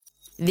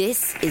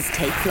This is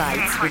Take Flight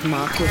with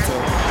Mark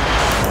Whittle.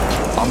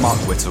 I'm Mark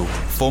Whittle,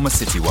 former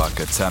city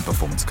worker turned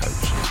performance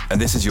coach,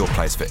 and this is your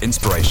place for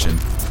inspiration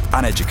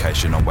and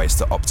education on ways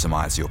to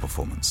optimize your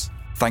performance.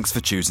 Thanks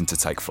for choosing to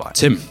take flight.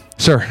 Tim.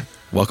 Sir.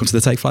 Welcome to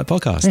the Take Flight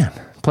podcast. Yeah,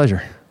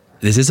 pleasure.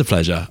 This is a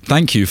pleasure.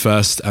 Thank you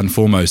first and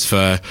foremost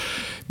for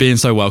being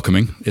so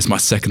welcoming. It's my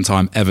second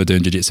time ever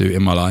doing jiu-jitsu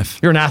in my life.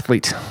 You're an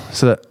athlete,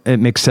 so that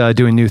it makes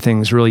doing new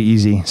things really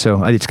easy.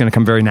 So it's going to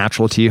come very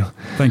natural to you.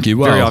 Thank you.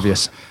 Very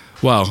obvious.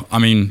 Well, I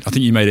mean, I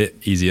think you made it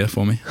easier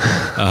for me,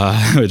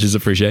 which is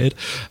appreciated.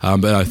 But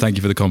no, thank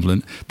you for the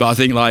compliment. But I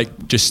think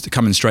like just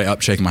coming straight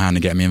up, shaking my hand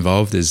and getting me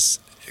involved is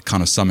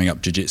kind of summing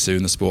up jiu-jitsu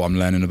and the sport I'm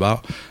learning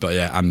about. But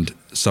yeah, and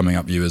summing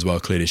up you as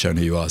well, clearly showing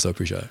who you are. So I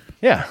appreciate it.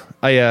 Yeah,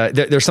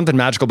 there's something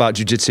magical about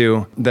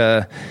jiu-jitsu,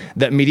 the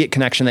immediate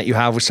connection that you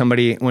have with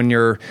somebody when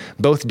you're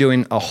both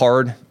doing a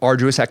hard,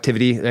 arduous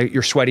activity.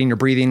 You're sweating, you're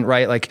breathing,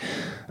 right? Like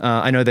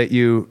I know that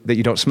you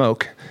don't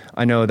smoke.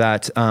 I know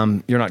that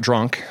you're not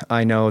drunk.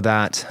 I know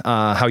that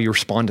how you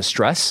respond to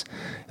stress.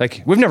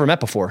 Like we've never met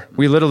before.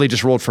 We literally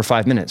just rolled for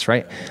 5 minutes,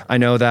 right? I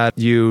know that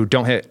you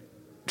don't hit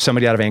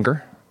somebody out of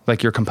anger.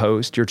 Like you're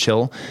composed, you're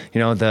chill, you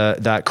know,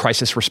 that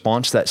crisis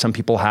response that some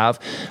people have,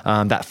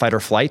 that fight or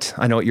flight.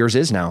 I know what yours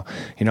is now.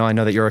 You know, I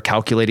know that you're a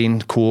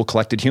calculating, cool,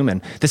 collected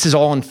human. This is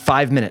all in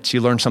 5 minutes.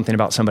 You learn something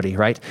about somebody,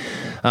 right?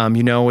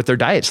 You know what their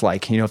diet's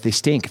like, you know, if they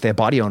stink, if they have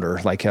body odor,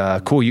 like,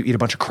 cool, you eat a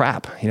bunch of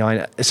crap, you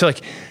know? So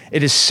like,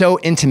 it is so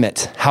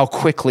intimate how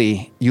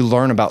quickly you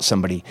learn about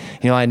somebody.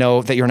 You know, I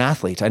know that you're an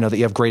athlete. I know that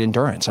you have great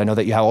endurance. I know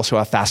that you also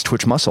have fast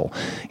twitch muscle.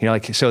 You know,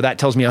 like, so that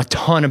tells me a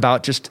ton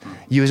about just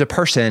you as a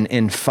person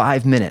in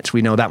 5 minutes.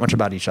 We know that much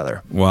about each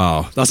other.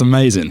 Wow, that's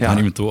amazing. Yeah. I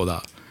hadn't even thought of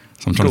that.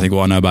 So I'm trying to think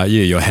what I know about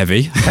you. You're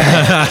heavy.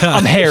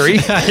 I'm hairy.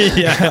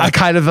 Yeah. I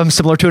kind of am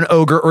similar to an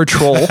ogre or a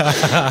troll.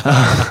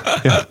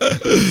 Yeah.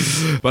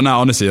 But no,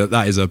 honestly,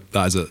 that is a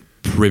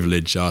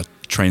privilege. I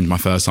trained my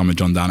first time with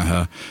John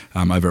Danaher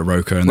over at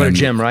Roker. And what a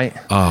gym, right?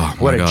 Oh,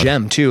 what my a God.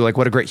 gem too. Like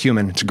what a great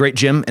human. It's a great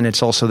gym, and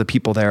it's also the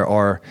people there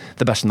are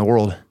the best in the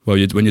world. Well,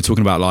 when you're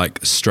talking about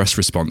like stress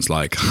response,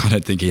 like I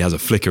don't think he has a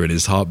flicker in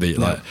his heartbeat.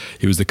 No. Like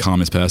he was the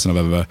calmest person I've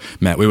ever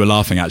met. We were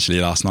laughing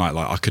actually last night.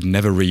 Like I could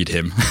never read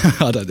him.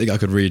 I don't think I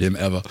could read him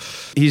ever.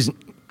 He's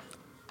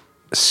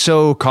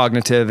so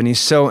cognitive and he's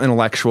so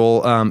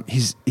intellectual.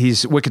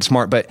 He's wicked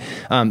smart, but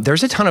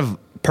there's a ton of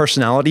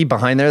personality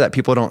behind there that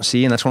people don't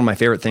see, and that's one of my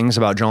favorite things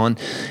about John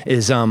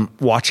is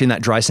watching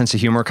that dry sense of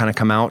humor kind of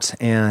come out,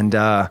 and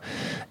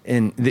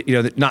you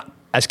know, not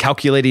as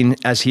calculating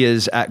as he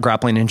is at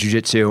grappling and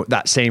jiu-jitsu,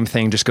 that same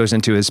thing just goes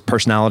into his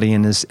personality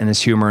and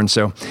his humor, and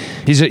so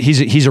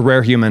he's a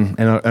rare human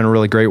and a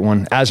really great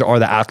one, as are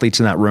the athletes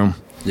in that room.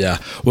 Yeah.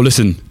 Well,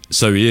 listen,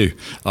 so are you.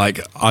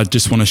 Like, I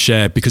just want to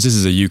share, because this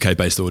is a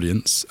UK-based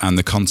audience and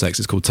the context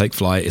is called Take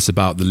Flight. It's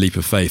about the leap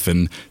of faith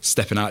and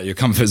stepping out of your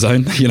comfort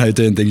zone, you know,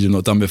 doing things you've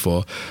not done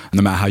before,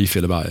 no matter how you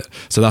feel about it.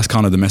 So that's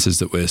kind of the message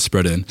that we're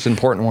spreading. It's an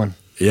important one.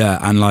 Yeah.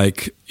 And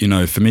like, you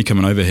know, for me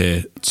coming over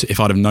here, if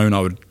I'd have known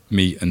I would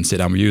meet and sit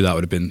down with you, that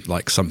would have been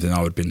like something I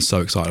would have been so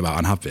excited about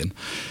and have been.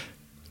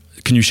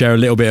 Can you share a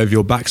little bit of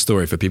your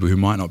backstory for people who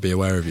might not be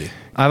aware of you?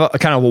 I have a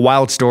kind of a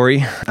wild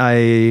story.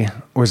 I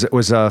was a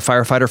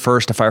firefighter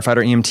first, a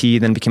firefighter EMT,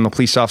 then became a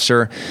police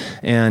officer.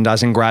 And I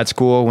was in grad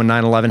school when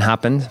 9/11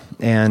 happened.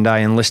 And I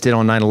enlisted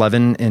on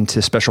 9/11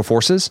 into Special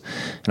Forces.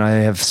 And I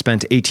have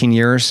spent 18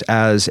 years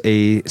as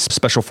a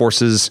Special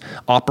Forces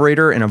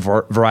operator in a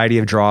variety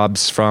of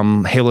jobs,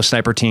 from Halo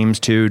sniper teams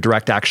to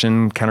direct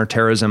action,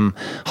 counterterrorism,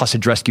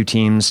 hostage rescue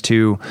teams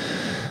to,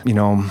 you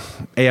know,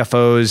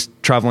 AFOs,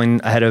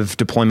 traveling ahead of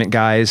deployment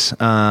guys.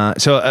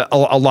 So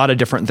a lot of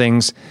different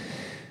things.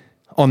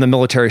 On the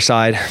military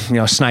side, you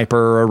know,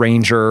 sniper, a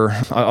ranger,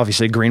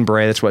 obviously Green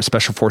Beret, that's what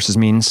Special Forces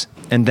means.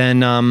 And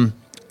then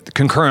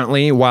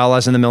concurrently, while I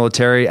was in the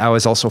military, I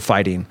was also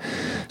fighting.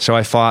 So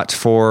I fought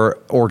for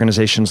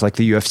organizations like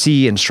the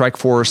UFC and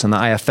Stirikeforce and the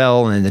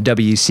IFL and the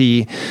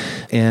WEC,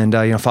 and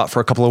you know, fought for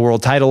a couple of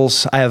world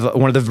titles. I have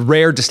one of the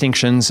rare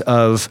distinctions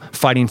of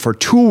fighting for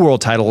 2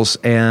 world titles,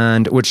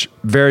 and which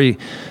very,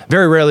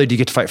 very rarely do you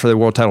get to fight for the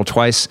world title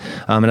twice.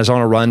 And I was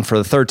on a run for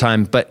the 3rd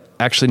time, but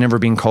actually never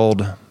being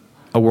called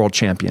a world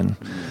champion,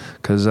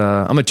 because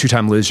I'm a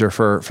 2-time loser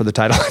for the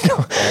title.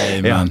 Hey,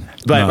 yeah. man.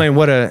 But No. I mean,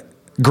 what a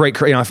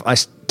great, you know, I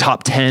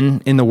top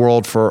 10 in the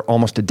world for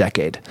almost a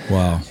decade.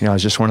 Wow. You know, I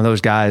was just one of those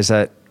guys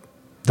that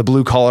the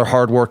blue collar,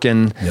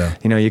 hardworking, Yeah.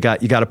 you know, you got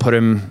to put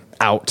him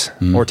out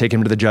or take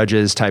him to the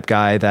judges type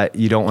guy that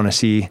you don't want to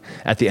see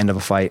at the end of a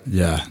fight.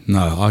 Yeah,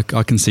 no,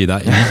 I can see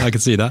that. Yeah, I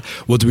can see that.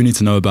 What do we need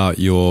to know about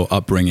your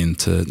upbringing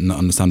to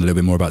understand a little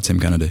bit more about Tim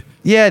Kennedy?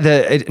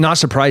 Yeah, not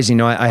surprising. You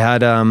know, I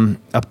had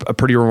a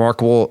pretty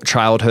remarkable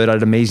childhood. I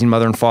had an amazing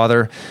mother and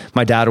father.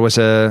 My dad was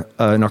a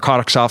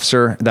narcotics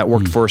officer that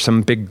worked for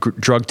some big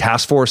drug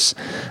task force.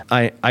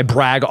 I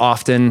brag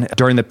often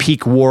during the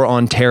peak war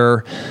on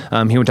terror.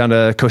 He went down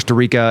to Costa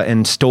Rica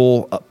and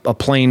stole a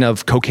plane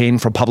of cocaine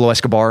from Pablo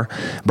Escobar,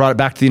 brought it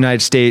back to the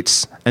United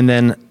States, and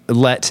then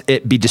let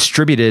it be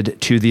distributed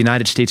to the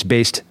United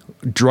States-based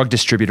drug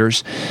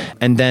distributors,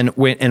 and then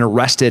went and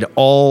arrested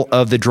all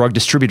of the drug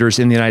distributors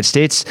in the United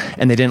States,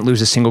 and they didn't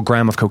lose a single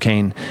gram of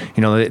cocaine.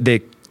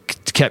 They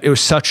kept, it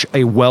was such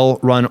a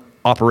well-run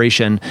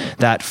operation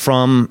that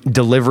from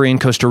delivery in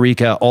Costa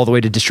Rica all the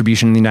way to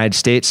distribution in the United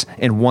States,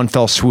 in one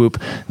fell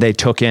swoop, they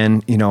took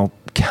in,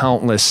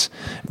 countless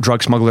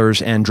drug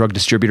smugglers and drug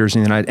distributors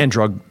in the United, and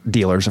drug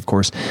dealers, of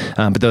course.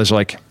 But those are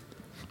like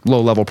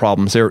low-level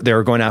problems. They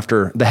were going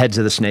after the heads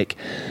of the snake.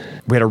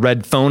 We had a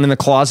red phone in the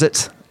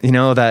closet,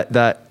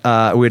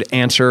 that would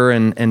answer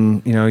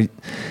and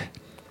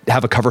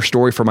have a cover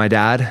story for my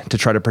dad to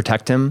try to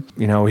protect him.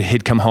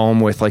 He'd come home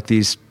with like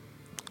these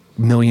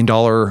 $1 million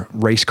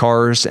race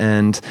cars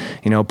and,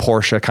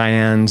 Porsche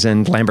Cayennes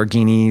and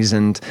Lamborghinis.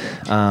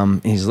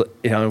 And, he's,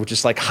 would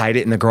just like hide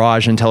it in the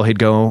garage until he'd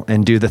go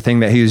and do the thing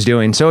that he was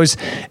doing. So it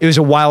was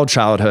a wild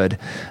childhood.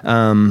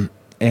 And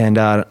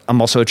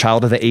I'm also a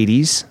child of the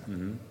 80s.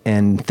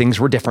 And things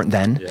were different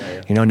then.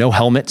 No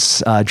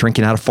helmets,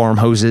 drinking out of farm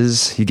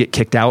hoses. You get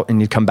kicked out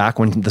and you come back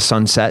when the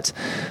sun set.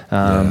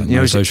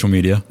 No social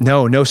media.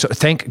 No. So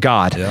thank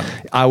God. Yeah.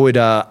 I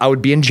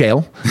would be in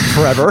jail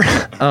forever.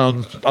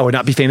 I would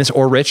not be famous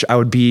or rich. I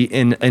would be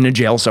in a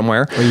jail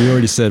somewhere. Well, you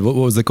already said, what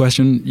was the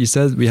question you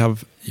said? Were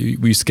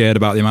you scared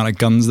about the amount of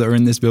guns that are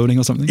in this building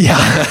or something? Yeah.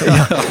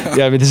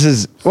 I mean, this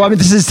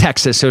is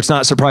Texas, so it's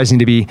not surprising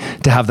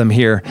to have them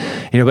here.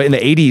 But in the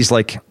 80s,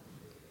 like,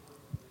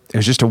 it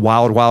was just a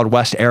wild, wild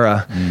West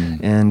era.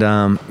 And,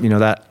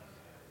 that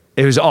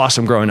it was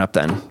awesome growing up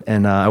then.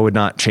 And I would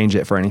not change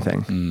it for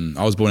anything.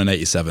 I was born in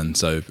 87,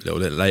 so a little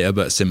bit later,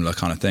 but similar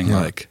kind of thing.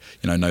 Yeah. Like,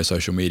 no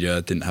social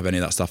media, didn't have any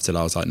of that stuff till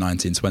I was like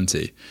 19,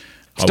 20.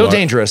 Still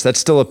dangerous. That's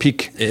still a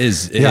peak. It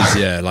is,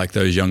 yeah. Like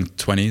those young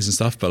 20s and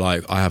stuff. But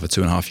like, I have a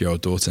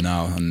 2.5-year-old daughter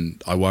now,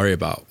 and I worry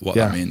about what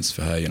that means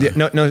for her.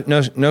 No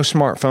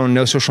smartphone,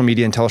 no social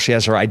media until she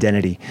has her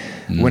identity,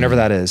 whenever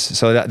that is.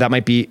 So that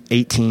might be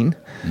 18.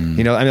 I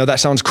know that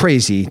sounds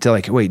crazy to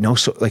like, wait,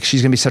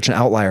 she's gonna be such an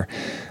outlier.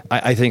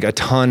 I think a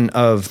ton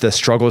of the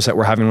struggles that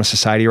we're having with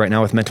society right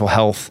now with mental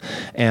health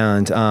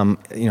and,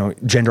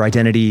 gender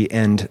identity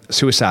and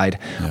suicide,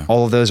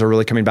 all of those are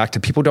really coming back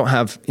to people don't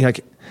have,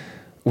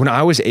 when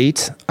I was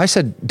 8, I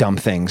said dumb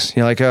things.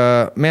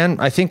 Man,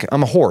 I think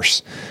I'm a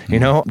horse.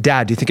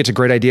 Dad, do you think it's a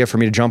great idea for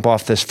me to jump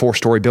off this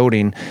 4-story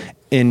building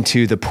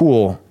into the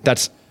pool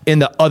that's in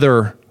the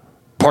other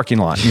parking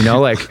lot?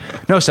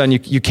 No, son,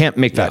 you can't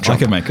make that jump.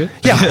 I can make it.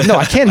 Yeah, no,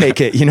 I can make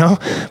it.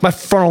 My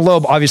frontal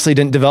lobe obviously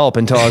didn't develop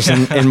until I was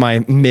in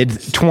my mid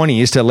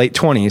 20s to late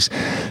 20s.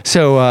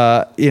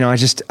 So,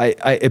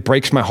 it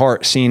breaks my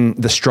heart seeing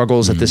the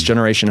struggles that this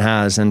generation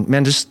has. And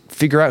man, just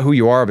figure out who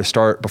you are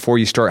before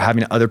you start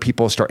having other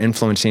people start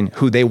influencing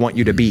who they want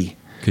you to be.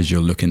 Because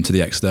you're looking to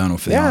the external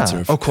for the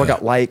answer. Oh, cool. I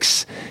got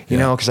likes,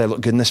 because I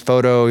look good in this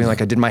photo.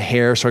 Like I did my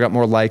hair, so I got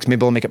more likes.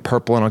 Maybe I'll make it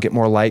purple and I'll get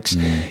more likes.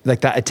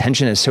 Like that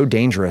attention is so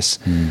dangerous.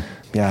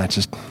 Yeah,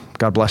 just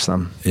God bless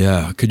them.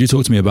 Yeah. Could you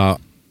talk to me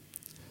about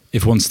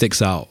if one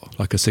sticks out,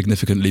 like a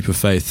significant leap of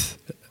faith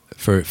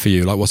for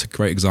you? Like what's a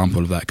great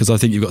example of that? Because I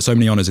think you've got so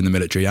many honors in the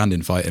military and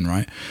in fighting,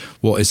 right?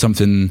 What is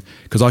something,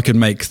 because I could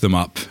make them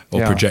up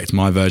or project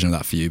my version of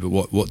that for you, but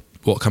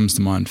what comes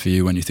to mind for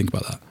you when you think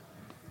about that?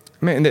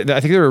 I mean, I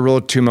think there were real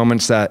 2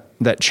 moments that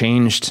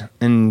changed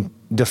and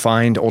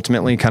defined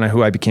ultimately kind of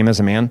who I became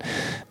as a man.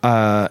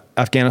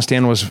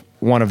 Afghanistan was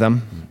one of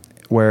them,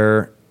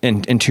 where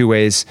in 2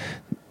 ways.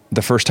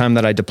 The first time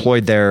that I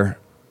deployed there,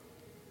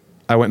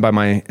 I went by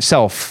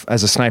myself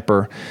as a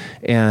sniper,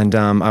 and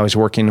I was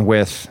working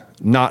with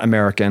not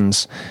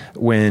Americans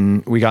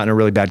when we got in a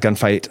really bad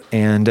gunfight,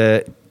 and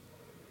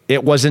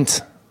it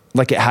wasn't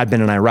like it had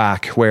been in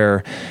Iraq,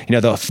 where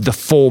the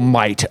full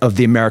might of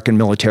the American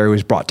military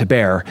was brought to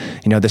bear.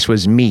 This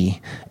was me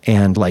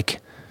and like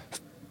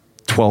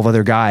 12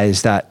 other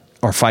guys that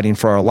are fighting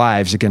for our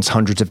lives against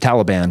hundreds of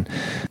Taliban.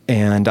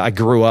 And I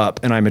grew up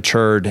and I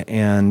matured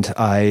and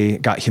I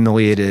got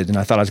humiliated and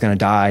I thought I was going to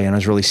die and I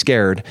was really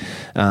scared.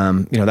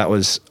 That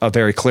was a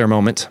very clear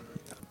moment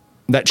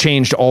that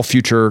changed all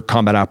future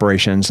combat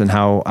operations and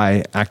how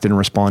I acted and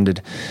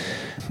responded.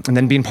 And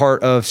then being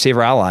part of Save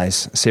Our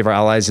Allies. Save Our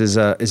Allies is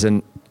a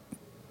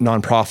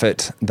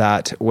nonprofit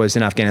that was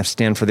in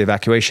Afghanistan for the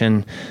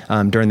evacuation.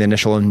 During the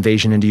initial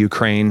invasion into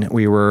Ukraine,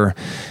 we were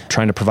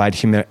trying to provide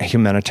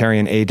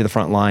humanitarian aid to the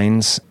front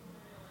lines.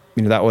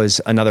 That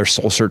was another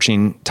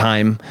soul-searching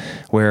time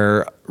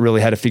where really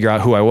had to figure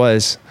out who I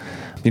was,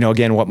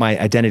 again, what my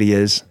identity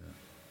is.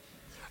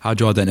 How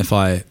do you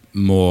identify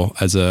more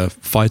as a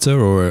fighter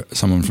or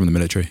someone from the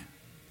military,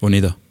 or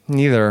neither?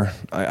 Neither.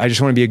 I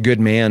just want to be a good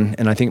man.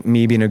 And I think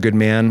me being a good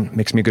man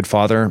makes me a good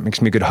father, makes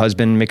me a good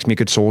husband, makes me a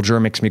good soldier,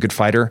 makes me a good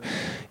fighter.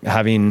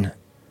 Having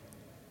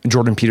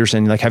Jordan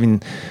Peterson, like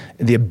having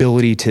the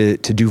ability to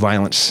do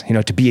violence,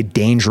 to be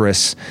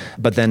dangerous,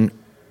 but then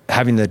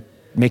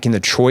making the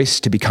choice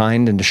to be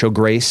kind and to show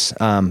grace.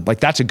 Like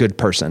that's a good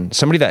person.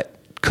 Somebody that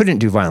couldn't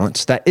do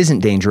violence, that isn't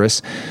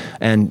dangerous,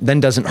 and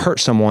then doesn't hurt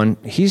someone.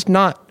 He's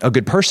not a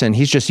good person.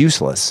 He's just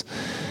useless.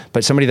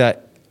 But somebody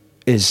that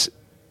is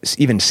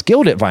even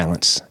skilled at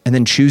violence and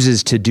then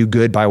chooses to do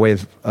good by way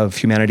of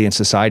humanity and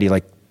society,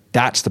 like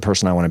that's the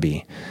person I want to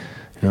be.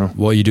 You know?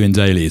 What are you doing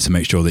daily to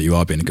make sure that you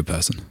are being a good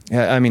person?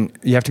 Yeah, I mean,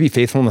 you have to be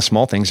faithful in the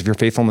small things. If you're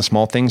faithful in the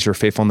small things, you're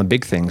faithful in the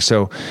big things.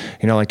 So,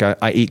 you know, like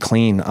I eat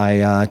clean.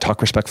 I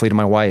talk respectfully to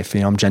my wife.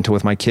 You know, I'm gentle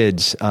with my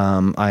kids.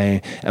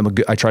 I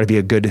try to be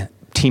a good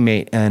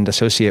teammate and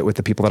associate with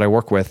the people that I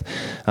work with.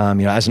 You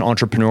know, as an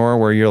entrepreneur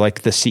where you're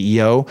like the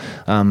CEO,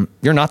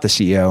 you're not the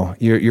CEO.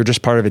 You're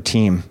just part of a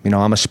team. You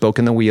know, I'm a spoke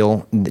in the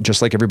wheel,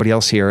 just like everybody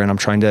else here, and I'm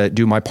trying to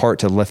do my part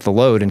to lift the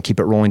load and keep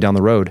it rolling down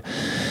the road.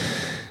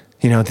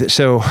 You know,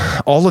 so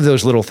all of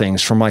those little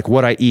things from like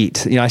what I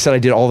eat, you know, I said I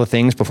did all the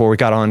things before we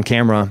got on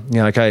camera, you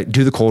know, like I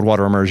do the cold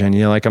water immersion,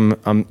 you know, like I'm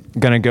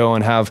going to go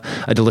and have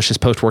a delicious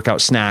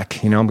post-workout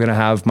snack. You know, I'm going to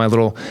have my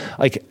little,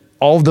 like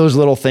all of those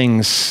little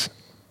things.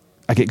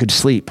 I get good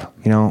sleep.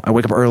 You know, I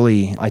wake up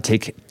early. I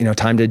take, you know,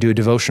 time to do a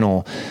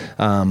devotional.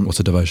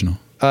 What's a devotional?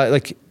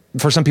 Like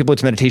for some people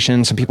it's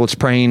meditation, some people it's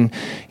praying.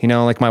 You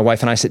know, like my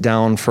wife and I sit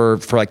down for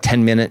like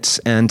 10 minutes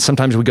and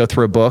sometimes we go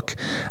through a book.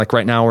 Like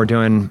right now we're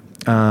doing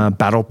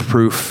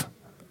Battleproof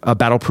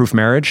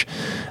Marriage.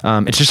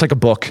 It's just like a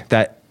book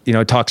that, you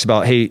know, talks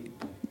about, hey,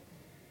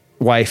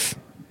 wife,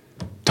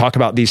 talk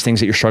about these things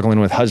that you're struggling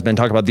with. Husband,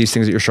 talk about these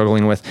things that you're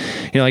struggling with.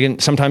 You know, like, and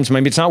sometimes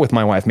maybe it's not with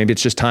my wife. Maybe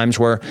it's just times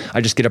where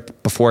I just get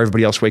up before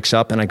everybody else wakes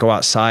up and I go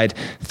outside,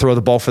 throw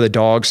the ball for the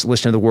dogs,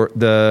 listen to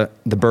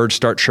the birds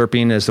start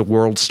chirping as the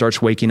world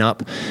starts waking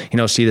up, you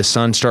know, see the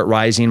sun start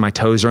rising. My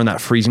toes are in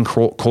that freezing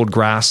cold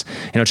grass.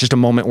 You know, it's just a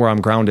moment where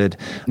I'm grounded.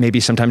 Maybe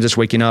sometimes it's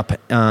waking up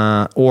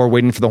or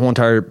waiting for the whole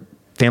entire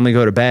family to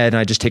go to bed. And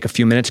I just take a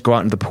few minutes, go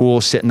out into the pool,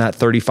 sit in that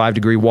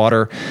 35-degree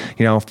water,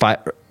 you know,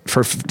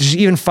 for just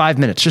even 5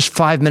 minutes, just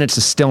 5 minutes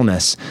of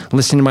stillness,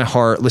 listening to my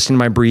heart, listening to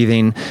my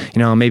breathing, you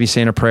know, maybe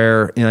saying a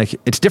prayer. You know, like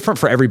it's different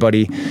for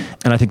everybody.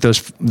 And I think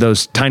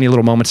those tiny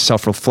little moments of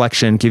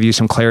self-reflection give you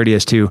some clarity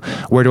as to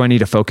where do I need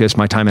to focus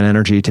my time and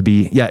energy to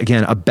be,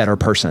 again, a better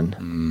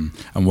person.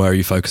 And where are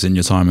you focusing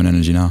your time and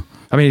energy now?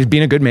 I mean,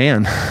 being a good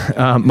man.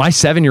 My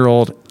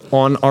 7-year-old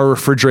on our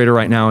refrigerator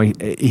right now,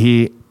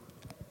 he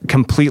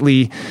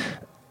completely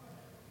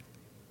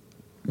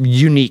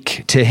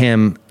unique to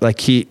him. Like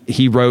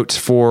he wrote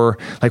for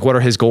like, what are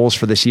his goals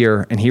for this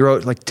year? And he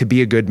wrote like, to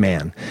be a good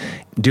man,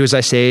 do as I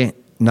say,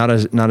 not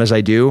as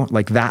I do.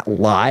 Like that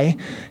lie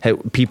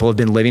people have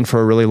been living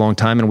for a really long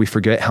time. And we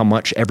forget how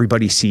much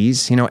everybody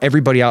sees, you know,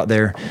 everybody out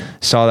there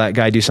saw that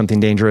guy do something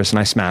dangerous and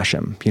I smash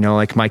him, you know,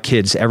 like my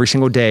kids every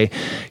single day,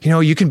 you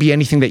know, you can be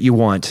anything that you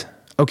want.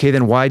 Okay,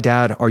 then why,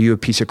 Dad, are you a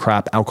piece of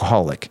crap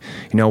alcoholic?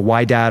 You know,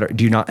 why, Dad,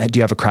 do you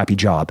have a crappy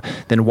job?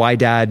 Then why,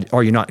 Dad,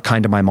 are you not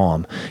kind to my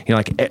mom? You know,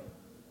 like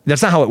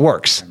that's not how it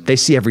works. They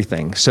see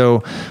everything.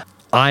 So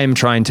I'm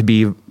trying to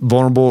be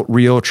vulnerable,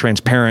 real,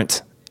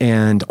 transparent,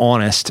 and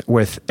honest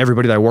with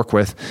everybody that I work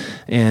with.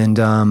 And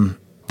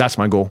that's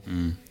my goal.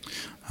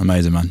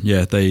 Amazing, man.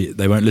 Yeah,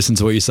 they won't listen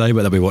to what you say,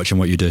 but they'll be watching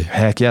what you do.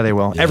 Heck yeah, they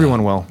will. Yeah.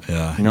 Everyone will.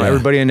 Yeah. You know,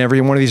 everybody in every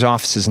one of these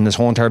offices in this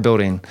whole entire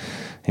building,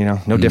 you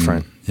know, no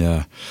different.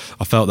 Yeah.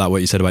 I felt that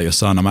what you said about your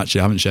son. I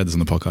haven't shared this on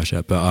the podcast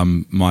yet, but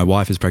my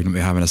wife is pregnant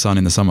with having a son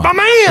in the summer. Oh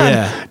man!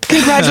 Yeah.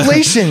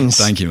 Congratulations.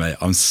 Thank you, mate.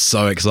 I'm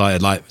so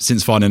excited. Like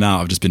since finding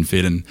out, I've just been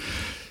feeling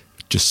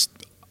just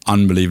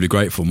unbelievably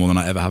grateful, more than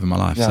I ever have in my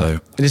life. Yeah. So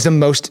it is the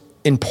most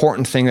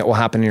important thing that will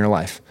happen in your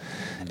life.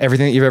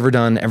 Everything that you've ever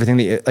done, everything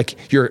that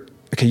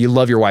you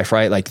love your wife,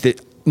 right? Like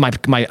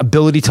my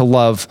ability to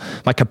love,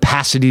 my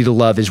capacity to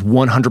love is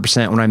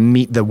 100% when I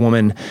meet the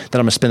woman that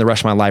I'm gonna spend the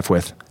rest of my life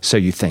with. So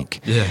you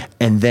think. Yeah.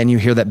 And then you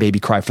hear that baby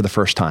cry for the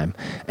first time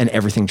and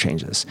everything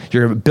changes.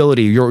 Your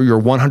ability, your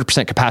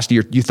 100% capacity,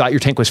 you thought your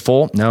tank was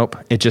full. Nope.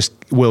 It just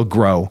will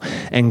grow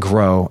and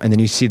grow. And then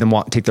you see them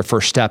take their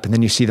first step and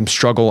then you see them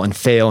struggle and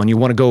fail and you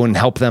want to go and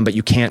help them, but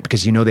you can't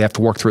because you know they have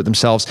to work through it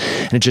themselves.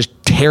 And it just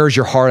tears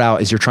your heart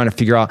out as you're trying to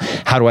figure out,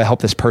 how do I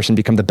help this person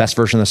become the best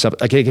version of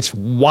themselves? Like it gets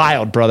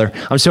wild, brother.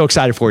 I'm so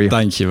excited for you.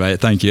 Thank you, mate.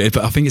 Thank you.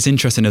 But I think it's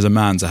interesting as a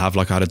man to have,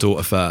 like, I had a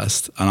daughter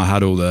first and I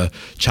had all the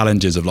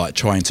challenges of like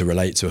trying to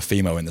relate to a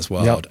female in this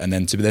world, and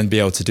then to be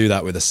able to do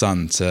that with a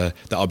son that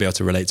I'll be able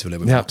to relate to a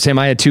little bit more. Same.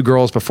 I had 2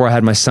 girls before I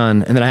had my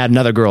son, and then I had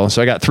another girl.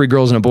 So I got 3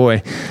 girls and a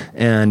boy.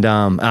 And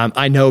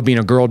I know being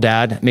a girl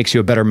dad makes you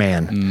a better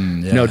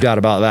man. No doubt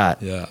about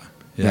that.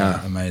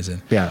 Yeah.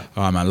 Amazing. Yeah.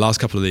 All right, man. Last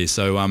couple of these.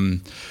 So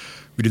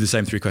we do the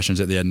same 3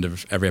 questions at the end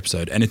of every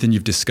episode. Anything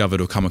you've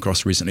discovered or come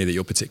across recently that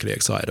you're particularly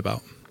excited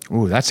about?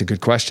 Ooh, that's a good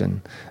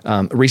question.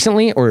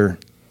 Recently, or?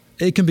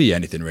 It can be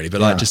anything really, but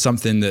like just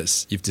something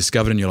that's you've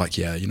discovered and you're like,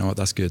 yeah, you know what,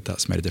 that's good.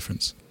 That's made a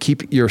difference.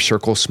 Keep your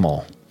circle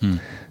small.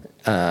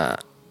 How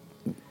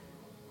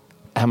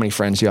many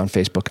friends do you have on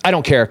Facebook? I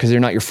don't care because they're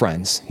not your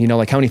friends. You know,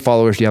 like how many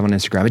followers do you have on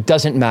Instagram? It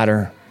doesn't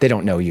matter. They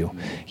don't know you.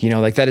 You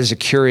know, like that is a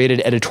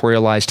curated,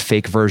 editorialized,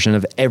 fake version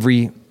of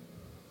every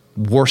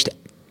worst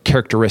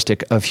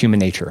characteristic of human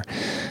nature.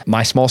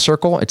 My small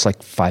circle, it's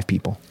like 5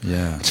 people.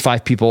 Yeah. It's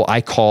 5 people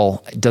I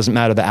call, it doesn't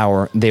matter the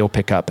hour, they will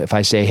pick up. If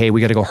I say, hey, we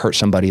got to go hurt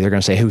somebody, they're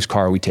going to say, whose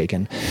car are we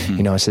taking?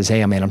 It says,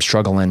 hey, man, I'm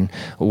struggling.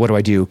 What do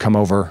I do? Come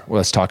over. Well,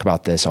 let's talk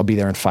about this. I'll be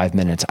there in 5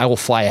 minutes. I will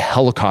fly a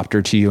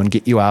helicopter to you and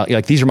get you out.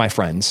 Like, these are my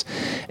friends.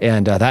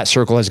 And that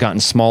circle has gotten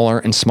smaller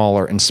and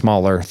smaller and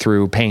smaller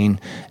through pain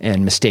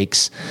and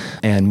mistakes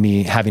and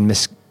me having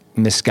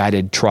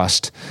misguided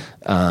trust.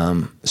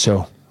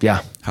 So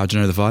yeah. How'd you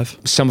know the 5?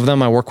 Some of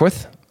them I work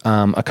with.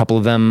 A couple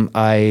of them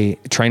I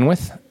train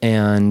with,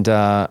 and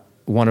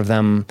one of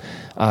them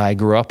I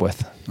grew up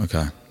with.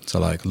 Okay. So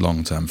like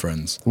long-term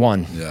friends.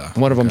 One. Yeah.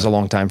 One of them's a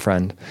long-time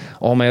friend.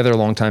 All my other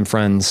long-time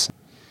friends,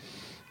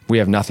 we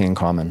have nothing in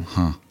common.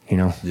 Huh.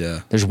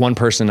 Yeah. There's one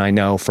person I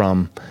know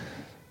from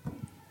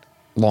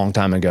long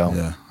time ago.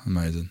 Yeah.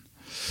 Amazing.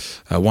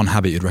 One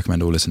habit you'd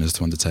recommend all listeners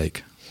to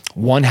undertake?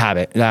 One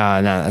habit.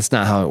 No, that's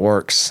not how it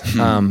works.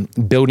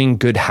 Building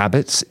good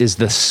habits is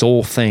the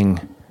sole thing.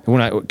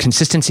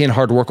 Consistency and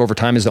hard work over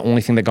time is the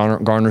only thing that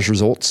garners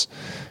results.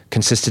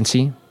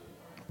 Consistency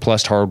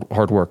plus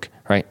hard work,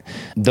 right?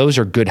 Those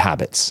are good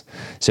habits.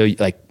 So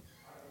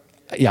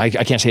I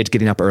can't say it's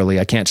getting up early.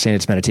 I can't say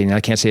it's meditating. I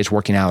can't say it's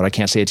working out. I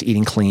can't say it's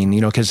eating clean,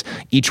 because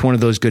each one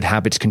of those good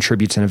habits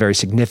contributes in a very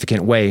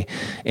significant way.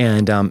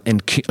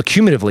 And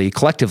cumulatively,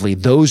 collectively,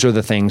 those are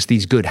the things,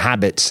 these good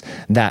habits,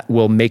 that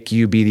will make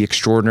you be the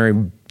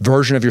extraordinary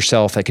version of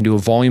yourself that can do a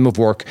volume of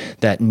work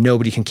that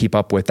nobody can keep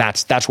up with.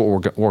 That's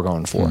what we're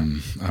going for.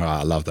 All right,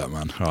 I love that,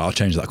 man. All right, I'll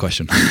change that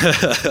question.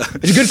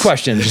 It's a good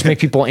question. Just make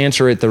people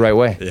answer it the right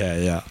way.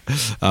 Yeah.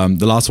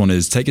 The last one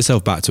is, take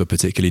yourself back to a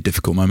particularly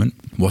difficult moment.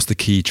 What's the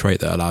key trait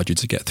that allowed you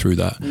to get through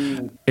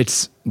that?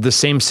 It's the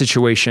same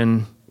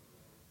situation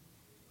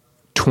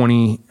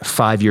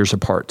 25 years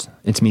apart.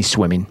 It's me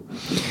swimming.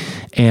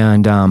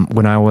 And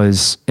when I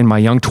was in my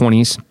young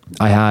 20s,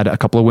 I had a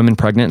couple of women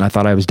pregnant, and I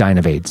thought I was dying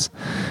of AIDS.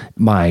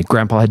 My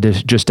grandpa had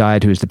just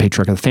died, who was the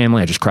patriarch of the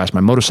family. I just crashed my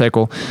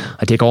motorcycle.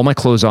 I take all my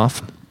clothes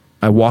off.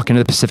 I walk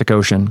into the Pacific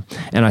Ocean,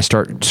 and I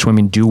start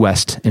swimming due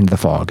west into the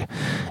fog.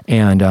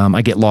 And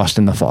I get lost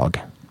in the fog.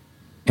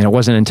 And it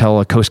wasn't until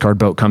a Coast Guard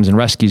boat comes and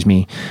rescues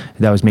me,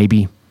 that was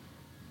maybe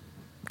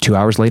 2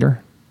 hours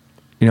later,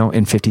 in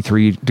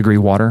 53-degree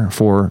water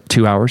for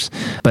 2 hours.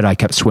 But I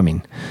kept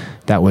swimming.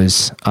 That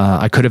was,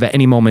 I could have at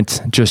any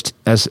moment, just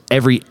as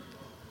every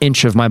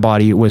inch of my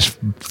body was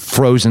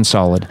frozen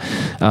solid,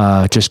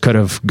 just could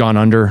have gone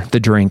under the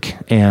drink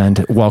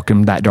and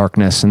welcomed that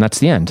darkness. And that's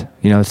the end.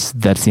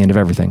 That's the end of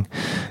everything.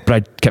 But I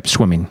kept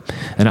swimming.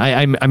 And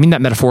I mean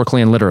that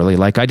metaphorically and literally.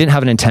 Like, I didn't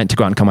have an intent to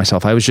go out and kill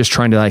myself. I was just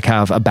trying to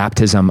have a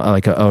baptism,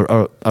 like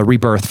a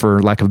rebirth,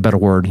 for lack of a better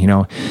word.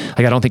 I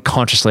don't think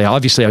consciously.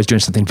 Obviously I was doing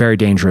something very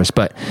dangerous,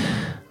 but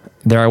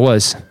there I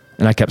was,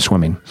 and I kept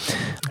swimming.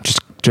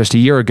 Just a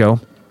year ago,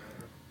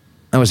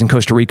 I was in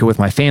Costa Rica with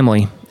my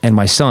family, and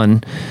my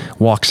son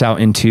walks out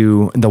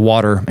into the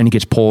water, and he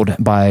gets pulled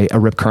by a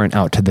rip current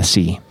out to the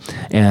sea.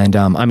 And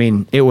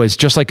it was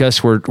just like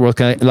us. We're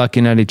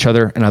looking at each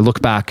other, and I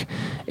look back,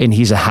 and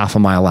he's a half a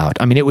mile out.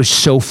 It was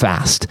so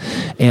fast.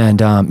 And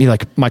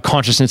my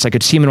consciousness, I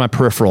could see him in my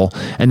peripheral,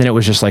 and then it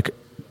was just like,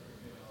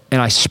 and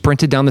I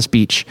sprinted down this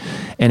beach,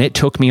 and it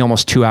took me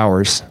almost 2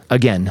 hours,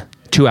 again,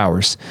 2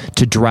 hours,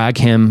 to drag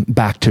him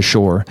back to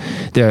shore.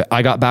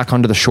 I got back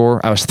onto the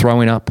shore. I was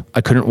throwing up.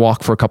 I couldn't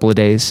walk for a couple of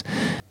days.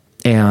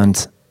 And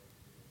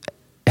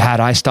had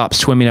I stopped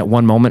swimming at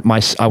one moment,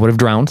 I would have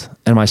drowned,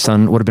 and my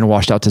son would have been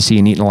washed out to sea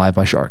and eaten alive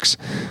by sharks.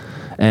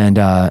 And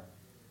but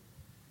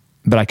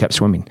I kept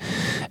swimming.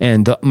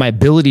 And my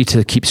ability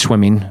to keep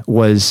swimming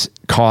was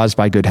caused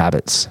by good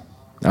habits.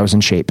 I was in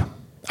shape.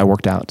 I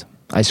worked out.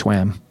 I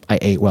swam. I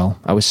ate well.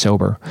 I was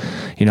sober.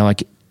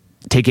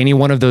 Take any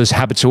one of those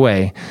habits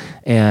away,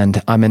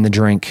 and I'm in the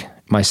drink.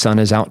 My son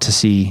is out to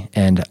sea,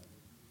 and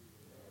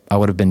I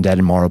would have been dead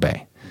in Morro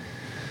Bay.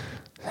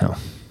 So,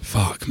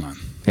 fuck, man.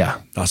 Yeah.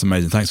 That's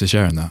amazing. Thanks for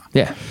sharing that.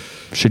 Yeah.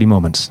 Shitty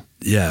moments.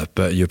 Yeah,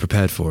 but you're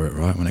prepared for it,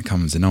 right? When it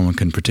comes, and no one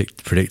can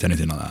predict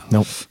anything like that.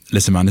 Nope.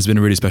 Listen, man, it's been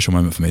a really special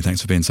moment for me.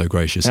 Thanks for being so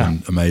gracious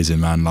and amazing,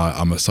 man.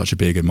 I'm such a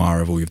big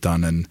admirer of all you've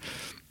done, and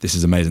this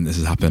is amazing. This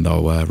has happened.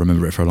 I'll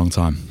remember it for a long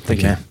time.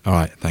 Thank you. Man. All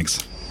right.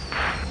 Thanks.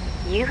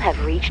 You have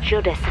reached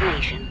your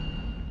destination.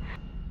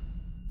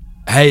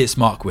 Hey, it's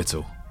Mark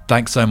Whittle.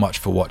 Thanks so much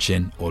for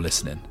watching or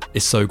listening.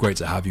 It's so great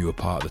to have you a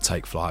part of the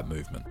Take Flight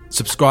movement.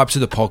 Subscribe to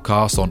the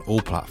podcast on all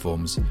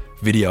platforms,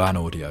 video and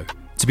audio,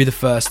 to be the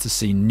first to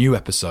see new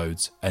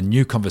episodes and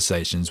new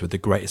conversations with the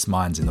greatest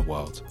minds in the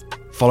world.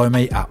 Follow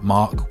me at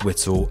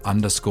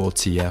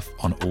markwhittle_TF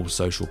on all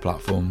social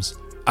platforms,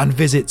 and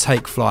visit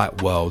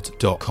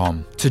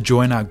takeflightworld.com to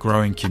join our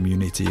growing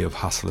community of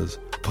hustlers,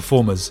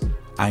 performers,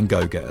 and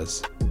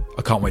go-getters.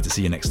 I can't wait to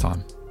see you next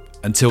time.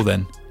 Until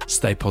then,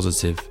 stay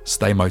positive,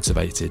 stay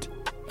motivated,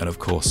 and of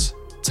course,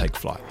 take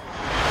flight.